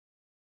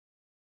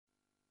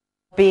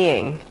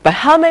Being, but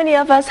how many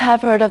of us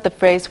have heard of the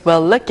phrase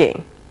well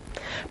looking?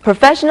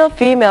 Professional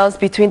females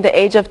between the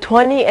age of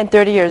 20 and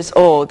 30 years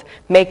old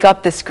make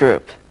up this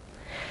group.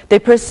 They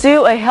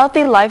pursue a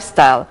healthy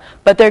lifestyle,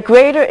 but their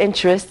greater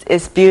interest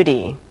is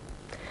beauty.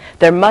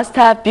 Their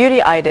must-have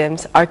beauty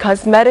items are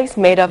cosmetics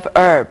made of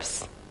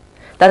herbs.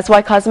 That's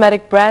why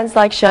cosmetic brands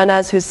like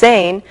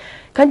Shahnazhussain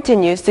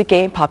continues to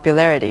gain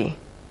popularity.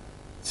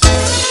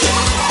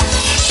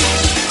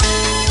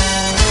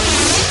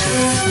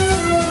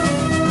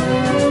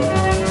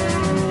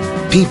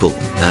 People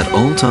at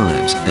all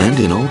times and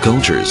in all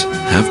cultures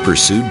have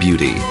pursued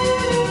beauty.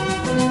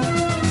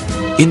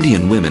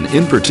 Indian women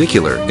in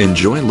particular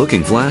enjoy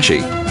looking flashy,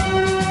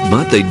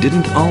 but they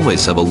didn't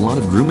always have a lot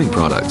of grooming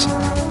products.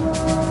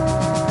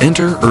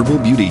 Enter herbal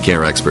beauty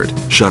care expert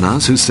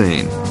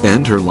Shahnazhussain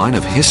and her line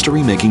of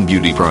history-making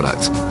beauty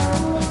products.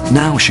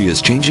 Now she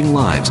is changing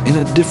lives in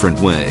a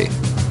different way.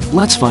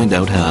 Let's find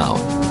out how.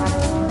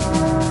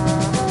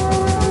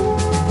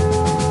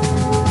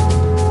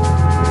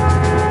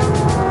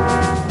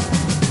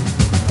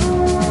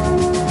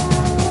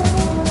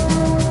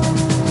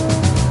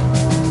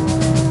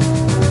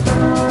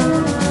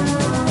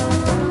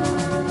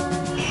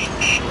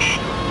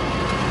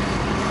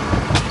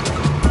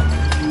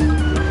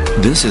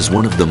 This is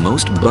one of the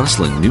most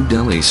bustling New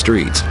Delhi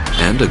streets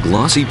and a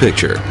glossy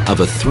picture of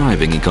a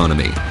thriving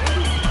economy.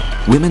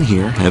 Women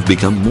here have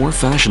become more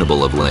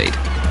fashionable of late.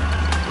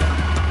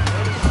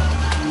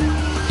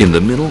 In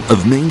the middle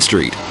of Main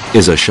Street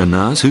is a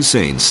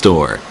Shahnazhussain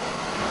store.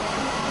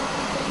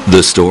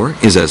 The store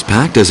is as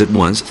packed as it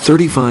was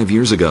 35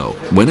 years ago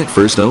when it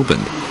first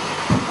opened.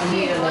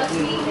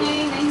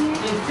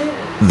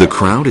 The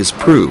crowd is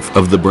proof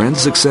of the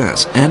brand's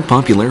success and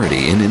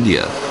popularity in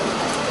India.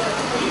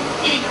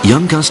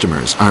 Young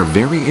customers are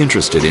very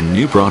interested in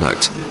new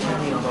products.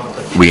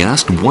 We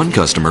asked one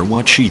customer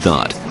what she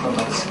thought.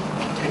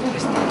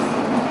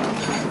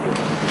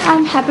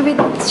 I'm happy with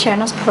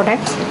Shahnaz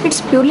products.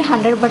 It's purely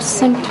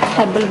 100%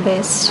 herbal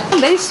based.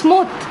 Very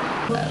smooth.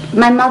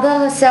 My mother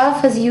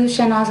herself has used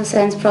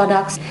Shahnazhussain's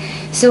products,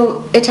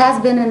 so it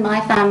has been in my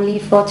family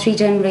for 3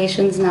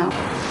 generations now.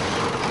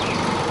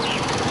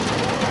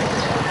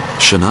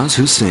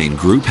 Shahnazhussain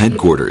Group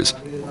Headquarters.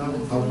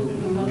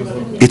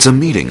 It's a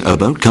meeting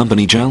about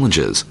company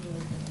challenges.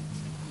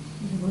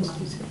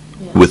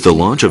 With the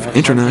launch of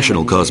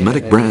international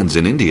cosmetic brands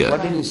in India,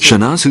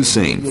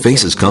 Shahnazhussain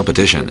faces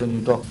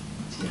competition.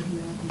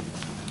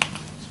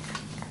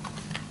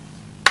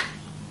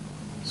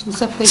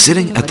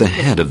 Sitting at the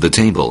head of the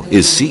table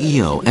is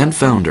CEO and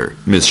founder,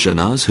 Ms.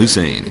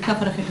 Shahnazhussain.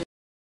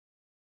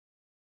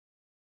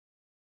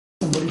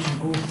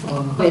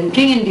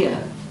 Entering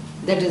India,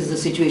 that is the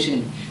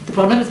situation. The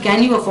problem is,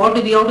 can you afford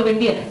to be out of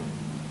India?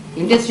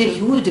 India is a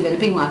huge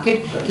developing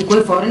market. कि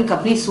कोई foreign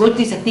company सोच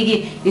नहीं सकती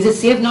कि is it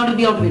safe not to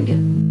be out of India?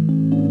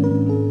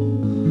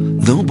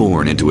 Though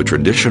born into a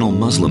traditional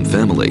Muslim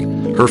family,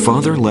 her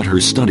father let her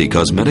study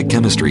cosmetic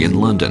chemistry in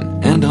London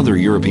and other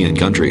European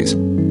countries.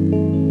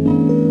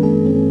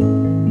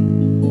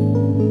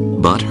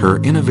 But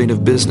her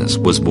innovative business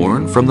was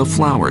born from the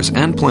flowers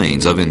and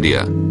plains of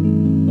India.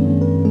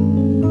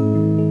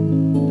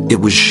 It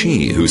was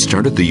she who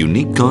started the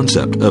unique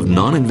concept of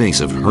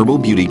non-invasive herbal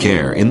beauty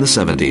care in the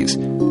 70s.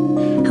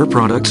 Her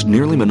products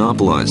nearly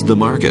monopolized the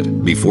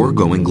market before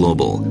going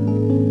global.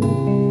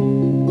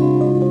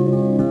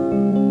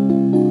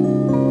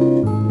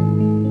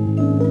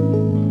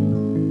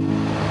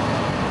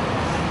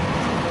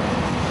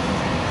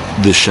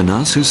 The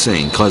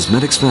Shahnazhussain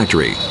Cosmetics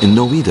Factory in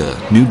Noida,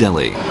 New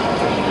Delhi.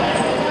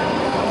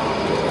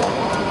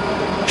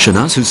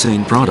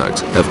 Shahnazhussain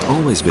products have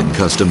always been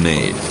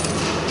custom-made.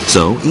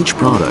 So each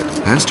product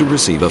has to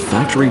receive a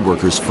factory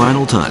worker's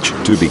final touch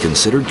to be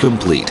considered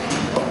complete.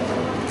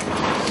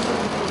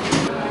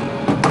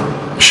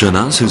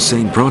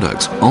 Shahnazhussain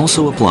products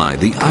also apply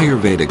the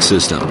Ayurvedic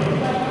system.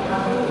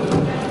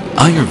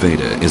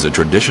 Ayurveda is a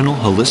traditional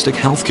holistic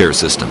healthcare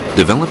system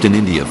developed in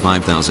India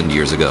 5,000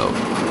 years ago.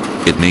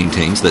 It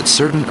maintains that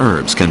certain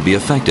herbs can be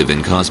effective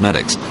in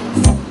cosmetics.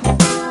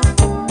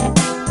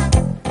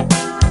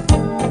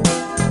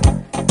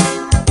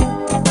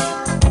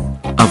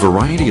 A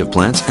variety of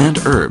plants and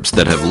herbs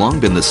that have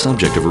long been the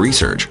subject of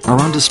research are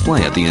on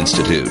display at the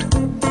Institute.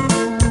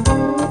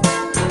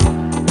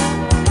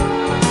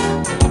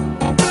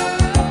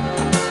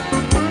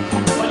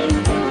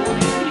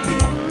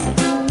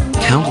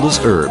 Countless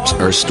herbs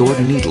are stored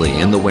neatly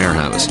in the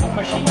warehouse.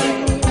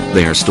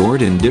 They are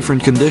stored in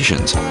different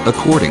conditions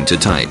according to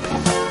type.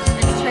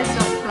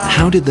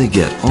 How did they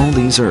get all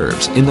these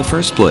herbs in the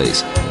first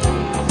place?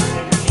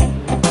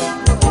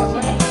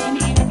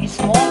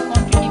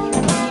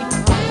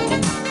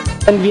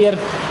 And we are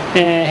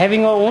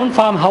having our own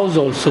farmhouse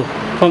also,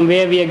 from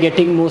where we are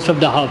getting most of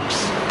the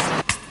herbs.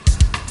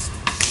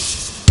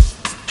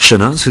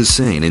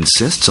 Shahnazhussain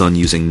insists on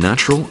using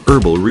natural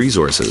herbal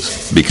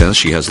resources because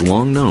she has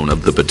long known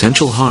of the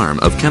potential harm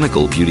of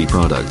chemical beauty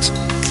products.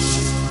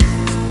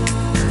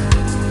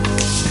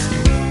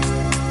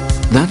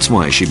 That's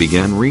why she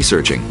began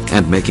researching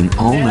and making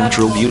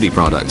all-natural beauty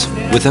products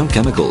without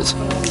chemicals. You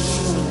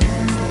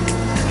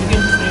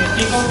can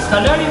take out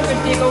color, you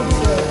can take out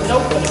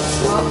without color.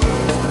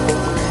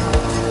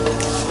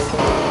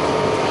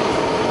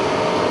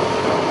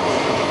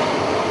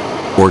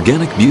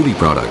 Organic beauty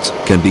products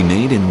can be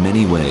made in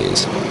many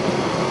ways.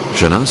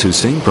 Shahnaz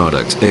Hussain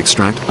products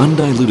extract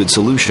undiluted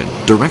solution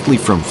directly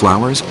from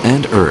flowers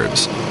and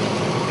herbs.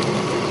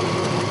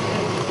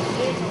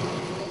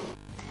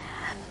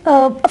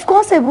 Of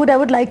course, I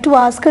would like to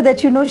ask her that,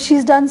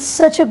 she's done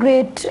such a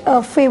great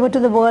favor to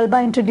the world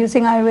by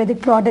introducing Ayurvedic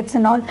products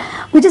and all.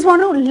 We just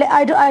want to,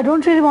 I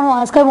don't really want to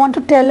ask her, I want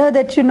to tell her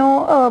that,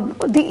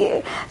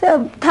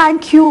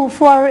 thank you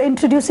for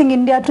introducing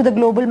India to the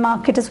global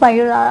market as far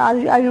as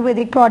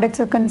Ayurvedic products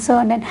are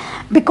concerned. And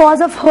because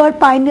of her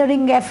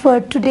pioneering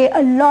effort today,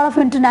 a lot of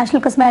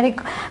international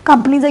cosmetic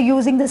companies are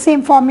using the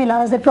same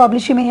formulas that probably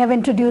she may have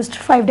introduced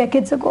 5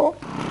 decades ago.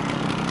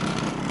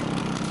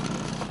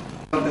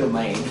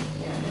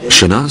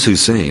 Shahnaz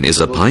Hussain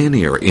is a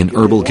pioneer in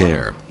herbal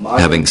care,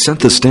 having set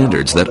the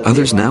standards that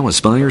others now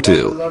aspire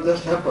to.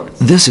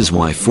 This is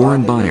why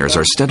foreign buyers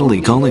are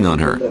steadily calling on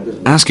her,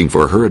 asking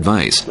for her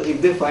advice. So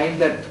if they find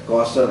that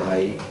costs are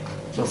high,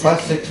 so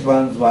first 6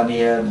 months, 1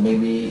 year,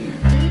 maybe.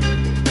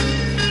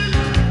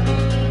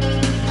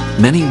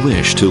 Many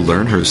wish to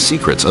learn her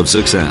secrets of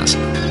success.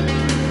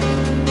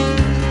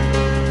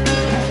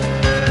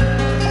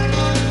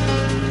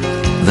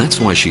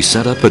 That's why she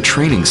set up a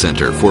training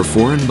center for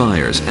foreign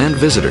buyers and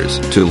visitors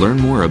to learn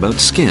more about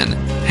skin,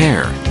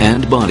 hair,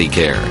 and body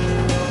care.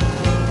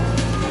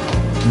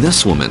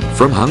 This woman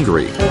from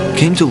Hungary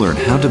came to learn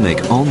how to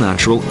make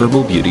all-natural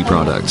herbal beauty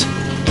products.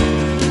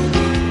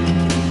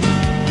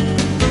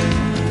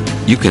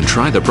 You can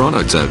try the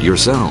products out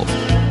yourself.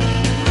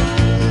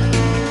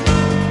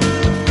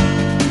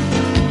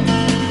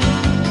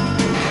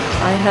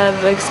 I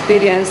have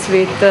experience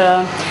with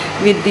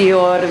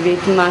Dior,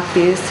 with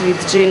Matisse,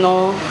 with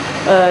Gino,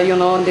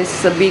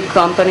 these big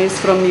companies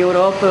from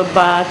Europe,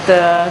 but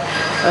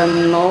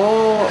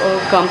no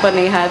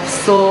company have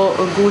so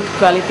good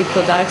quality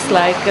products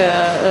like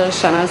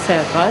Shahnaz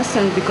help us,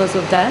 and because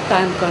of that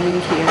I am coming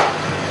here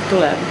to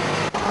learn.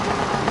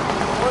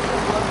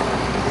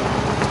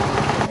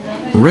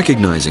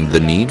 Recognizing the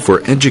need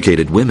for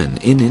educated women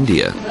in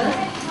India,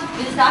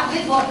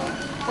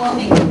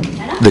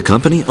 the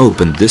company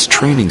opened this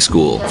training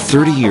school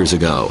 30 years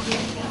ago.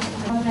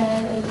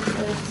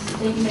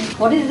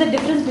 What is the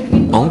difference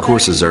between All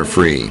courses are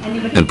free,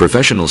 and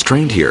professionals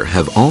trained here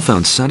have all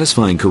found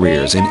satisfying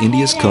careers in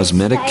India's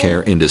cosmetic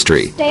care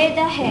industry. Straight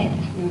ahead.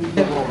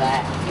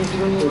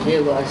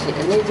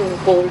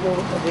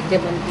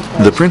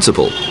 The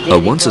principal, a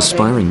once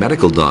aspiring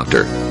medical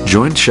doctor,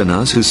 joined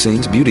Shahnaz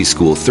Hussain's beauty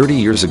school 30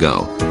 years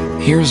ago.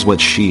 Here's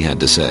what she had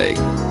to say.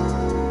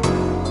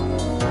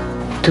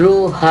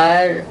 Through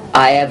her,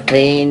 I have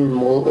trained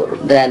more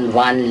than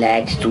 1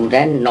 lakh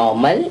student,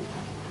 normal.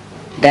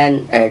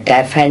 Then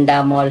deaf and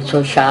dumb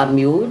also, sharp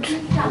mute.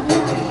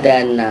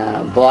 Then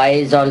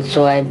boys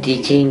also I am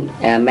teaching,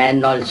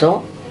 men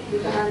also.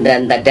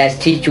 Then the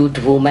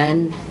destitute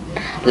women,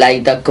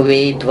 like the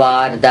Kuwait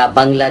war, the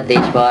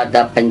Bangladesh war,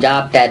 the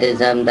Punjab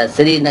terrorism, the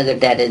Srinagar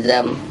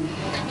terrorism.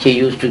 She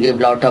used to give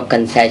lot of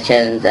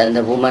concessions, and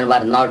the women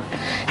were not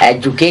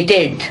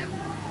educated.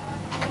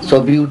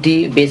 So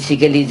beauty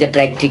basically is a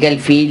practical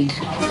field.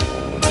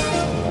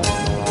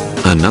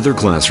 Another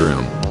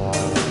classroom.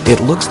 It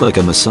looks like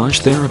a massage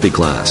therapy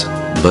class,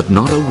 but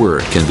not a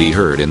word can be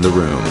heard in the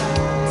room.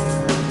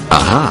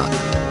 Aha!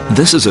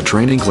 This is a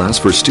training class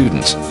for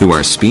students who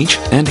are speech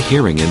and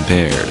hearing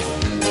impaired.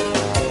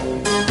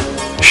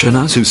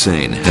 Shahnaz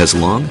Hussain has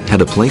long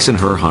had a place in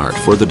her heart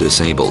for the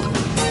disabled.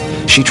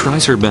 She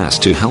tries her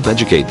best to help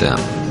educate them.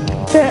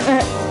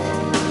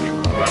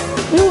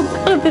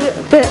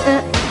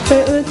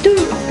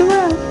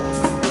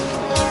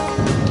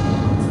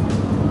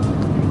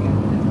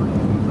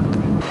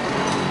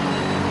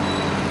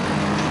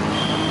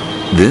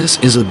 This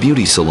is a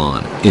beauty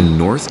salon in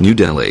North New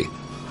Delhi.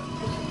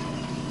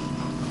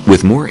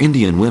 With more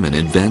Indian women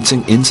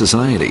advancing in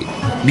society,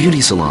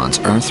 beauty salons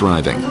are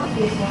thriving.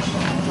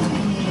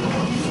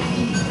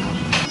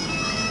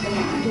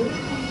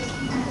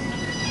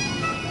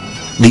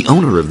 The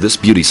owner of this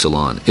beauty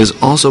salon is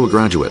also a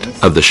graduate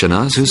of the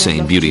Shahnaz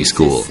Hussain Beauty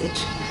School.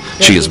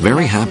 She is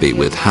very happy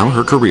with how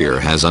her career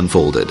has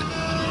unfolded.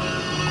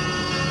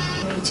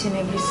 Each and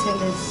every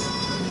cell is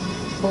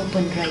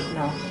open right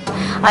now.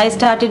 I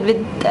started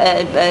with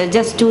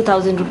just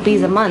 2,000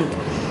 rupees a month,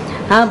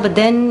 but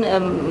then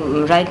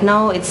right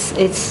now it's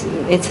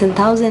in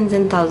thousands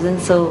and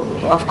thousands. So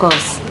of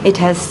course it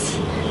has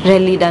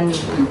really done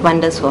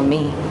wonders for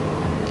me.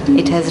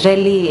 It has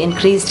really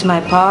increased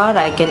my power.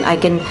 I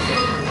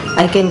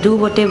can do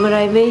whatever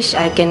I wish.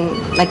 I can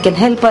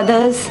help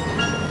others,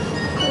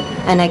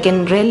 and I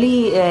can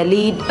really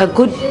lead a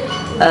good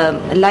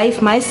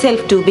life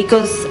myself too,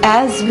 because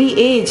as we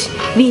age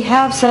we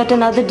have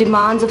certain other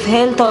demands of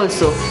health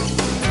also.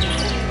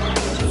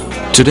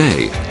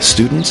 Today,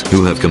 students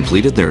who have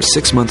completed their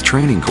 6-month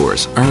training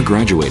course are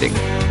graduating.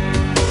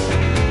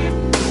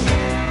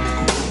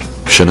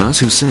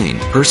 Shahnaz-Hussain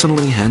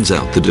personally hands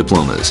out the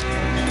diplomas.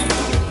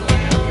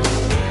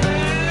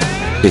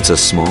 It's a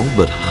small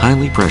but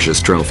highly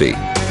precious trophy.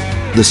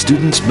 The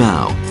students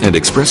bow and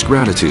express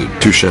gratitude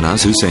to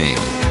Shahnaz-Hussain.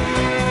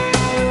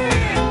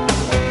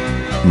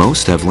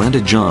 Most have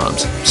landed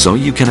jobs, so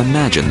you can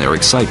imagine their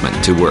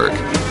excitement to work.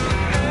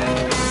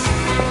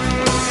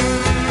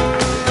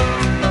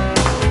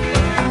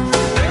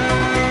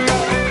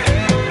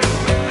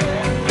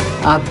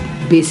 Our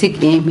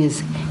basic aim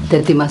is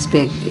that they must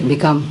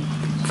become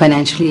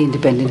financially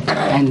independent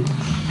and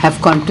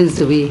have confidence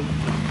the way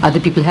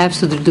other people have,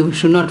 so that they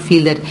should not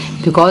feel that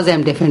because I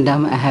am deaf and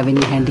dumb I have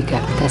any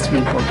handicap. That's very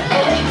important.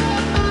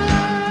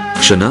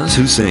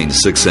 Shahnaz-Hussain's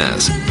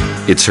success.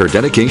 It's her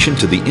dedication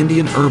to the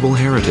Indian herbal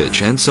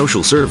heritage and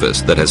social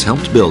service that has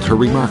helped build her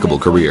remarkable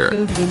career.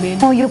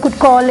 You could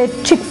call it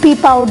chickpea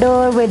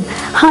powder with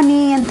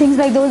honey and things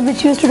like those,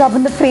 which used to rub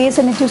on the face,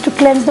 and it used to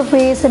cleanse the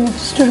face and it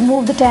used to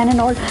remove the tan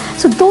and all.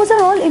 So those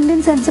are all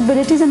Indian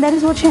sensibilities, and that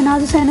is what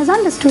Shahnaz-Hussain has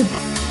understood.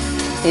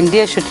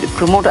 India should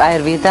promote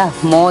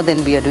Ayurveda more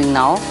than we are doing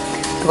now,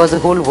 because the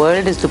whole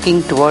world is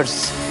looking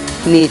towards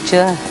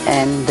nature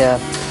and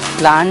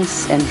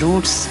plants and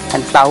roots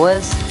and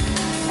flowers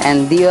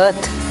and the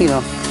earth,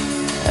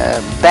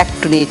 back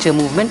to nature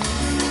movement.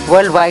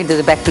 Worldwide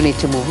there's a back to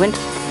nature movement,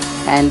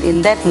 and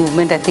in that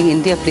movement I think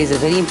India plays a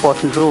very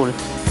important role.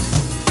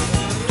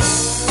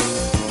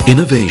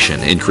 Innovation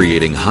in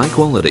creating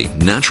high-quality,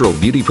 natural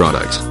beauty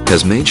products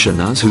has made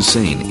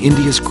Shahnaz-Hussain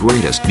India's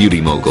greatest beauty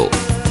mogul.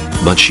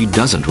 But she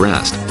doesn't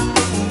rest.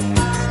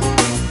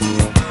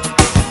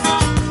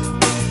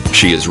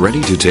 She is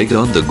ready to take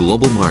on the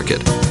global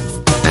market,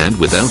 and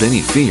without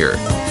any fear,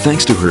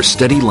 thanks to her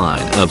steady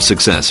line of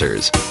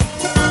successors.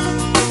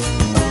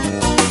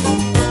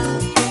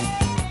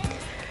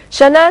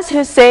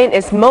 Shahnaz-Hussain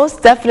is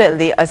most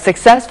definitely a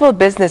successful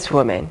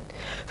businesswoman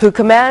who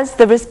commands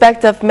the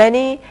respect of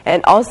many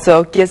and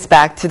also gives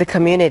back to the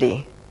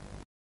community.